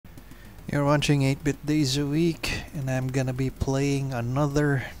You're watching 8-Bit Days a Week, and I'm gonna be playing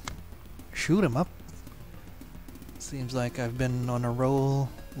another shoot 'em up. Seems like I've been on a roll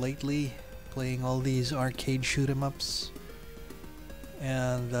lately, playing all these arcade shoot 'em ups.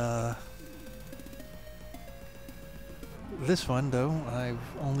 And this one though, I've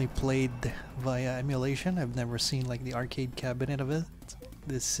only played via emulation. I've never seen like the arcade cabinet of it.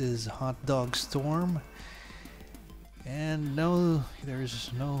 This is HotDog Storm. And no, there's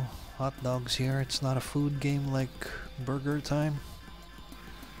no hot dogs here. It's not a food game like Burger Time.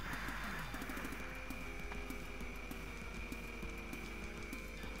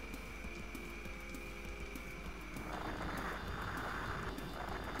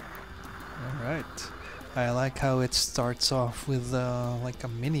 Alright. I like how it starts off with like a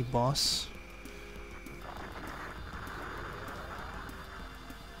mini boss.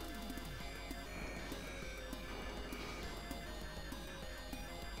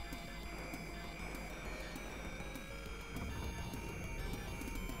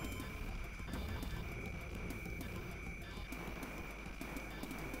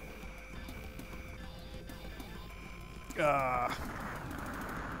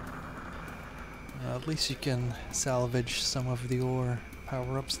 At least you can salvage some of the ore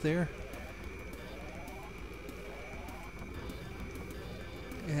power-ups there.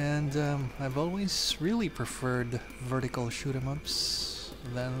 And I've always really preferred vertical shoot 'em ups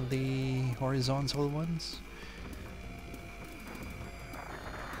than the horizontal ones.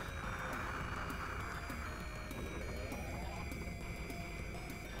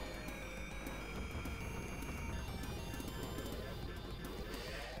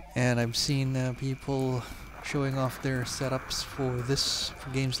 And I've seen people showing off their setups for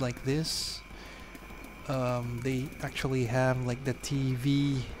games like this. They actually have like the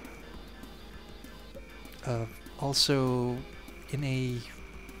TV also in a,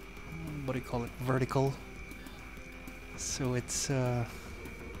 what do you call it, vertical. So it's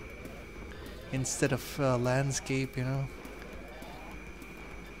instead of landscape, you know.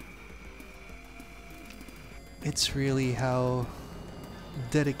 It's really how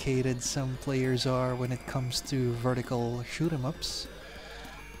dedicated some players are when it comes to vertical shoot 'em ups.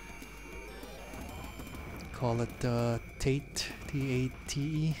 Call it Tate,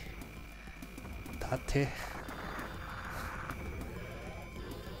 T-A-T-E, Tate.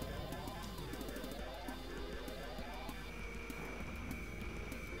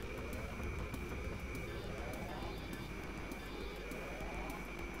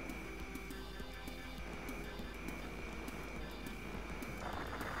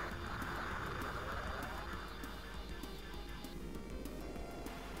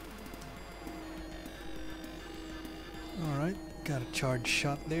 Alright, got a charged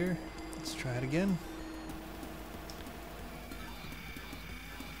shot there. Let's try it again.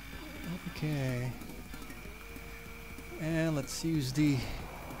 Okay. And let's use the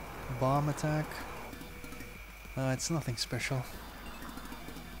bomb attack. It's nothing special.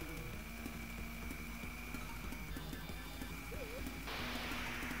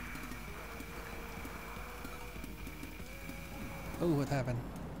 Oh, what happened?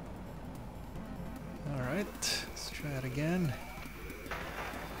 Alright, let's try it again.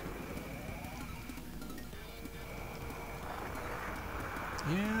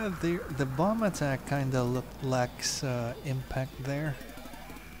 Yeah, the bomb attack kinda lacks impact there.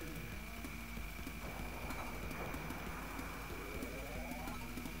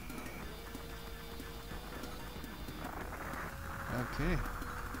 Okay.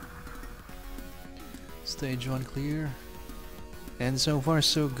 Stage 1 clear. And so far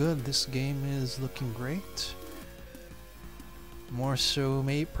so good. This game is looking great. More so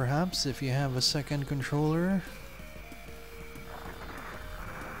perhaps if you have a second controller.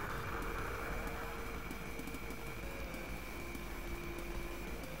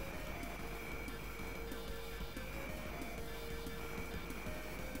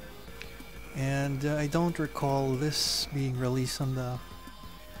 And I don't recall this being released on the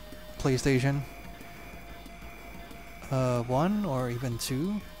PlayStation 1 or even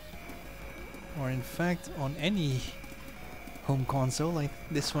 2, or in fact on any home console. Like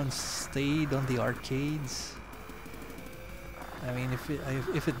this one stayed on the arcades. I mean,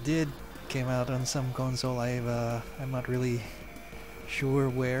 if it did came out on some console, I'm not really sure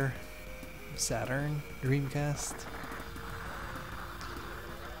where. Saturn, Dreamcast.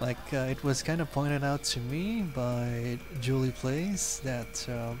 Like it was kind of pointed out to me by Julie Plays that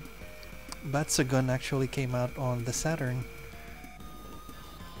Batsugun actually came out on the Saturn,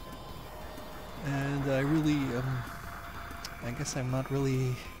 and I really I guess I'm not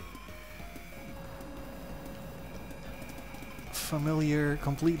really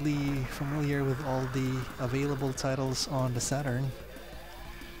completely familiar with all the available titles on the Saturn.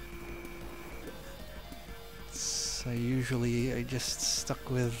 So usually I just stuck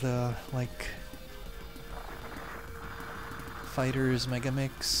with like Fighters,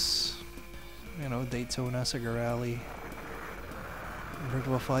 Megamix, you know, Daytona, Sega Rally,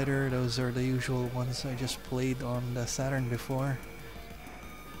 Virtua Fighter. Those are the usual ones I just played on the Saturn before.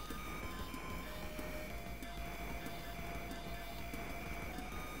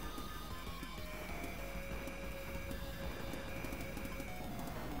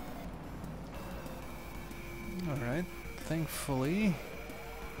 Alright, thankfully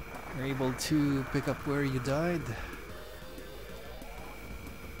you're able to pick up where you died.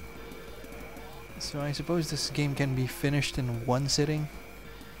 So I suppose this game can be finished in one sitting,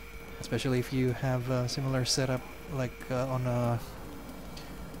 especially if you have a similar setup like on a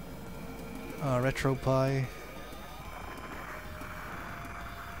RetroPie.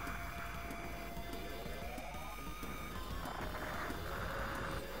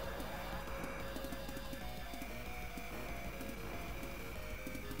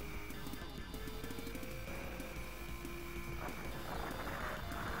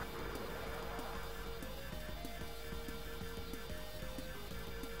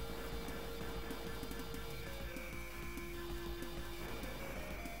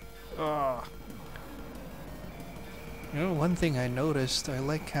 You know, one thing I noticed, I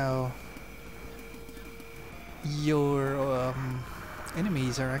like how your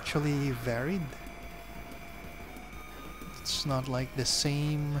enemies are actually varied. It's not like the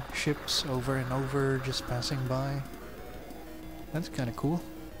same ships over and over just passing by. That's kind of cool.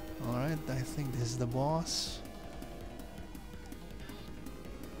 Alright, I think this is the boss.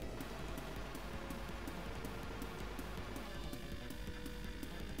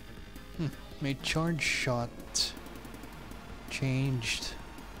 My charge shot changed.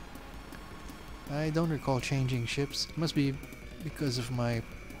 I don't recall changing ships. It must be because of my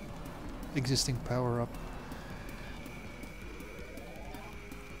existing power-up.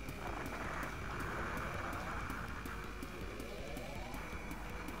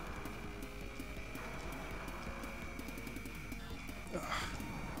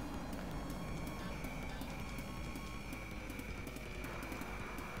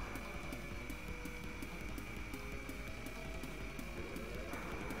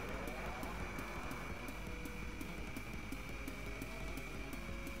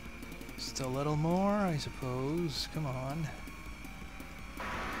 Just a little more, I suppose. Come on.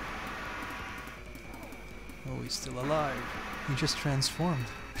 Oh, he's still alive. He just transformed.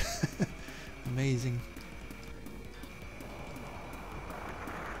 Amazing.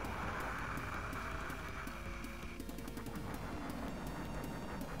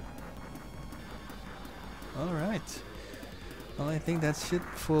 Alright. Well, I think that's it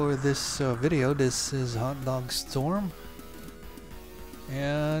for this video. This is HotDog Storm.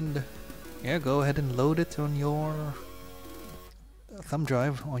 And yeah, go ahead and load it on your thumb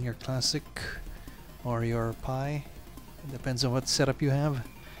drive, on your Classic or your Pi. It depends on what setup you have.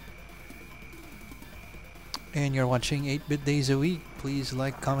 And you're watching 8-Bit Days a Week. Please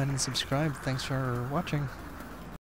like, comment, and subscribe. Thanks for watching.